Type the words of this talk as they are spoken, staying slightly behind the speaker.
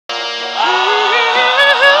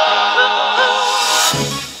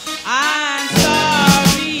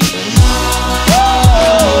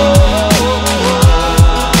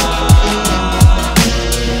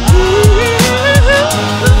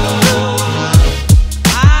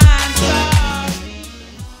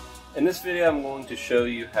video I'm going to show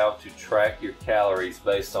you how to track your calories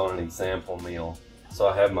based on an example meal. So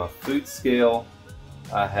I have my food scale,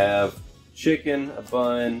 I have chicken, a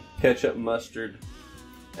bun, ketchup, mustard,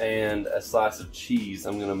 and a slice of cheese.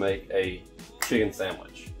 I'm going to make a chicken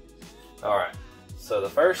sandwich. Alright, so the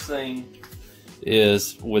first thing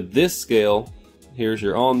is with this scale, here's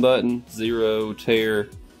your on button, zero, tare,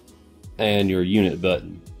 and your unit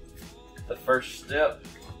button. The first step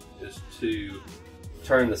is to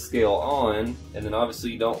turn the scale on, and then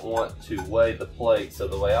obviously you don't want to weigh the plate, so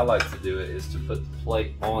the way I like to do it is to put the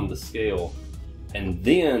plate on the scale and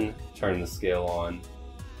then turn the scale on.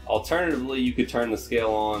 Alternatively, you could turn the scale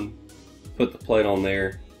on, put the plate on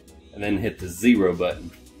there, and then hit the 0 button,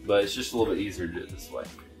 but it's just a little bit easier to do it this way.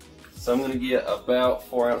 So I'm going to get about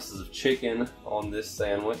 4 ounces of chicken on this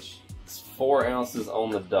sandwich. It's 4 ounces on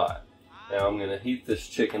the dot. Now I'm going to heat this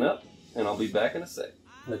chicken up, and I'll be back in a sec.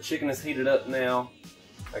 The chicken is heated up now.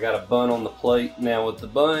 I got a bun on the plate. Now with the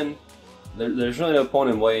bun, there's really no point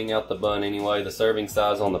in weighing out the bun anyway. The serving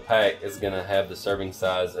size on the pack is going to have the serving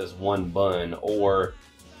size as one bun, or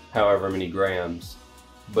however many grams.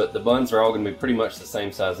 But the buns are all going to be pretty much the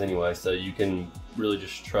same size anyway, so you can really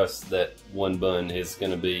just trust that one bun is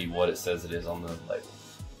going to be what it says it is on the label.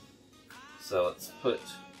 So let's put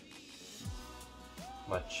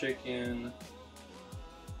my chicken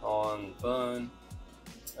on the bun.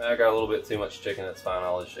 I got a little bit too much chicken, that's fine,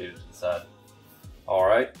 I'll just shoot it to the side.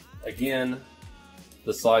 Alright, again,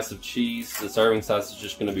 the slice of cheese, the serving size is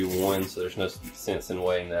just going to be 1, so there's no sense in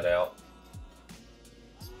weighing that out.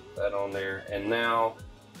 Let's put that on there, and now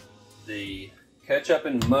the ketchup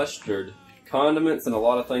and mustard, condiments and a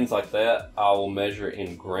lot of things like that, I will measure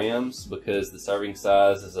in grams because the serving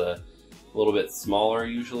size is a little bit smaller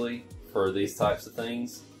usually for these types of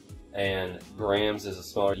things, and grams is a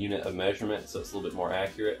smaller unit of measurement, so it's a little bit more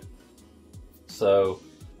accurate. So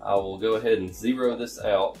I will go ahead and 0 this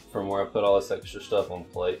out from where I put all this extra stuff on the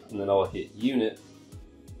plate, and then I'll hit unit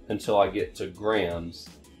until I get to grams,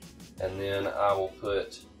 and then I will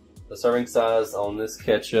put the serving size on this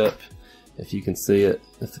ketchup. If you can see it,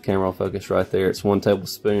 if the camera will focus right there, it's 1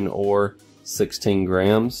 tablespoon or 16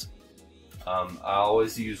 grams. I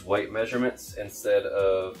always use weight measurements instead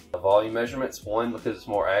of volume measurements. 1, because it's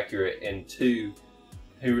more accurate, and 2,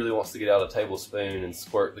 who really wants to get out a tablespoon and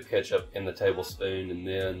squirt the ketchup in the tablespoon and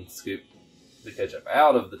then scoop the ketchup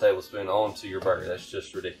out of the tablespoon onto your burger? That's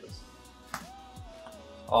just ridiculous.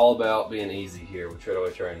 All about being easy here with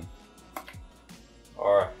Treadaway training.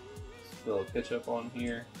 Alright, let's fill the ketchup on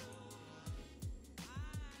here.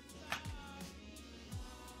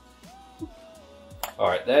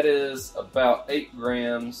 Alright, that is about 8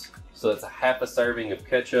 grams, so that's a half a serving of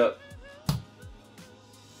ketchup.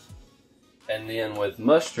 And then with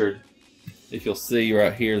mustard, if you'll see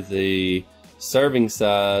right here, the serving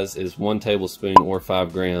size is 1 tablespoon or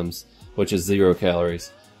 5 grams, which is 0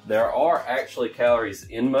 calories. There are actually calories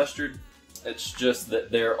in mustard, it's just that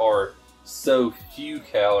there are so few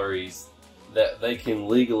calories that they can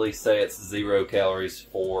legally say it's 0 calories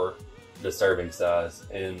for the serving size.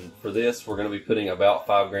 And for this, we're going to be putting about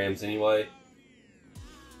 5 grams anyway.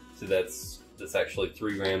 So that's actually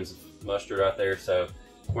 3 grams of mustard right there. So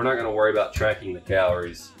we're not going to worry about tracking the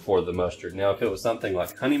calories for the mustard. Now, if it was something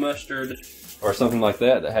like honey mustard or something like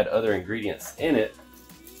that that had other ingredients in it,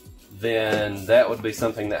 then that would be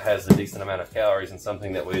something that has a decent amount of calories and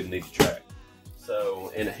something that we would need to track.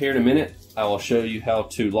 So here in a minute, I will show you how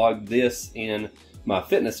to log this in my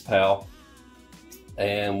FitnessPal,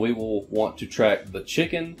 and we will want to track the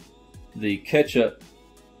chicken, the ketchup,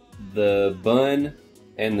 the bun,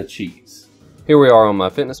 and the cheese. Here we are on my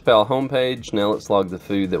FitnessPal homepage. Now let's log the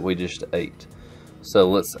food that we just ate. So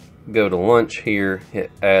let's go to lunch here,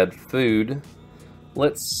 hit add food.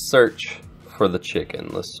 Let's search for the chicken.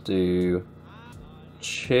 Let's do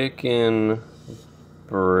chicken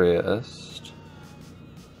breast,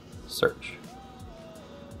 search.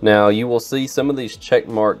 Now you will see some of these check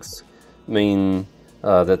marks mean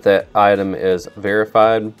that item is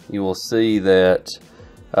verified. You will see that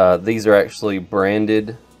these are actually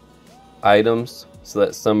branded items, so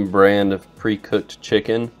that's some brand of pre-cooked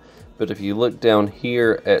chicken. But if you look down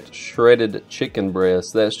here at shredded chicken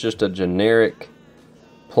breast, that's just a generic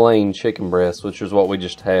plain chicken breast, which is what we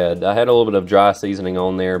just had. I had a little bit of dry seasoning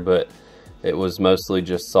on there, but it was mostly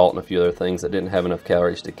just salt and a few other things that didn't have enough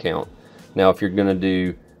calories to count. Now if you're going to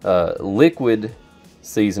do liquid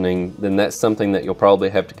seasoning, then that's something that you'll probably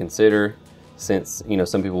have to consider, since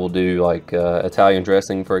some people will do like Italian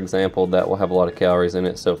dressing, for example, that will have a lot of calories in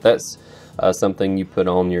it. So if that's something you put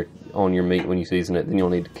on your meat when you season it, then you'll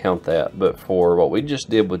need to count that. But for what we just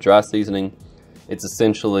did with dry seasoning, it's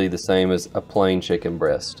essentially the same as a plain chicken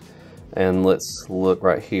breast. And let's look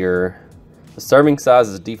right here. The serving size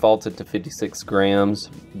is defaulted to 56 grams,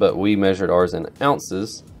 but we measured ours in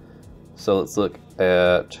ounces. So let's look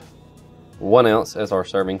at 1 ounce as our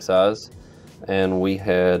serving size. And we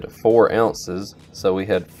had 4 ounces. So we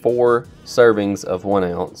had 4 servings of 1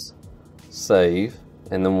 ounce. Save.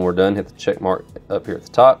 And then when we're done, hit the check mark up here at the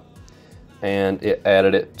top. And it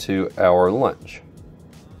added it to our lunch.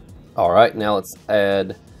 All right, now let's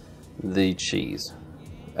add the cheese.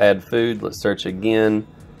 Add food, let's search again.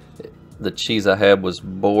 The cheese I had was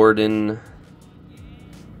Borden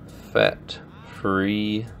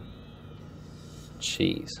fat-free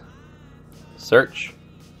cheese. Search.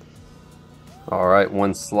 All right,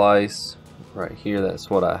 1 slice right here, that's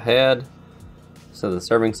what I had. So the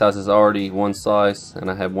serving size is already 1 slice and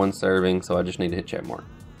I have 1 serving, so I just need to hit check mark.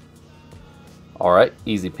 All right,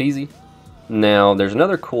 easy peasy. Now there's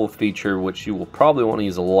another cool feature which you will probably want to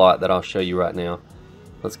use a lot that I'll show you right now.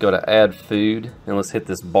 Let's go to add food and let's hit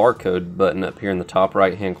this barcode button up here in the top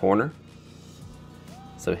right hand corner.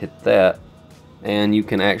 So hit that and you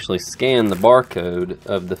can actually scan the barcode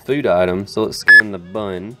of the food item. So let's scan the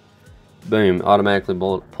bun. Boom, automatically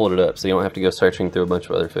pulled it up, so you don't have to go searching through a bunch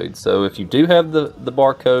of other foods. So if you do have the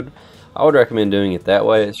barcode, I would recommend doing it that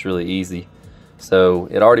way. It's really easy. So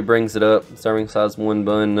it already brings it up. Serving size 1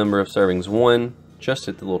 bun, number of servings 1. Just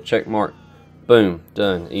hit the little check mark. Boom,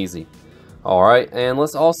 done, easy. All right, and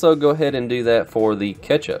let's also go ahead and do that for the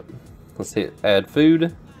ketchup. Let's hit add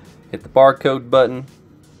food, hit the barcode button,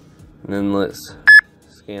 and then let's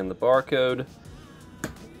scan the barcode.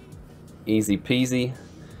 Easy peasy.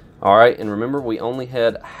 All right, and remember we only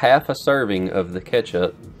had half a serving of the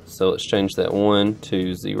ketchup, so let's change that 1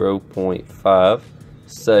 to 0.5,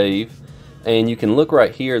 save. And you can look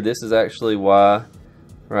right here, this is actually why,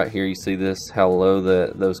 right here you see this, how low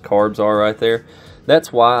those carbs are right there.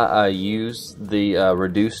 That's why I use the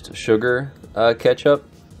reduced sugar ketchup,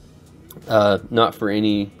 not for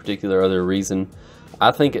any particular other reason.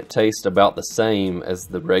 I think it tastes about the same as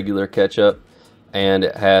the regular ketchup, and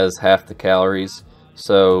it has half the calories.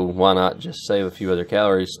 So why not just save a few other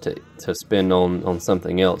calories to spend on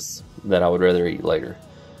something else that I would rather eat later.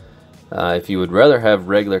 If you would rather have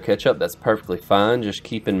regular ketchup, that's perfectly fine. Just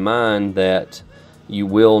keep in mind that you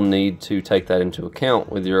will need to take that into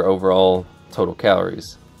account with your overall total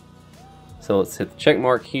calories. So let's hit the check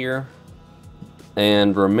mark here.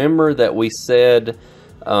 And remember that we said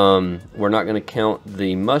we're not going to count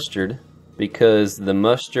the mustard because the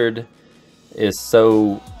mustard is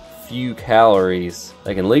so few calories.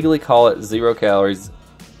 They can legally call it 0 calories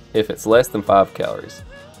if it's less than 5 calories.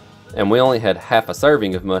 And we only had half a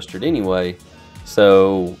serving of mustard anyway,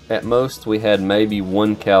 so at most we had maybe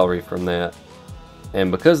 1 calorie from that. And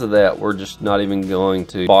because of that, we're just not even going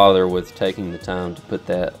to bother with taking the time to put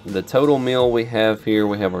that. The total meal we have here,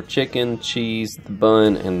 we have our chicken, cheese, the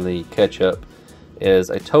bun, and the ketchup, is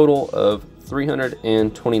a total of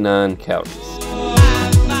 329 calories.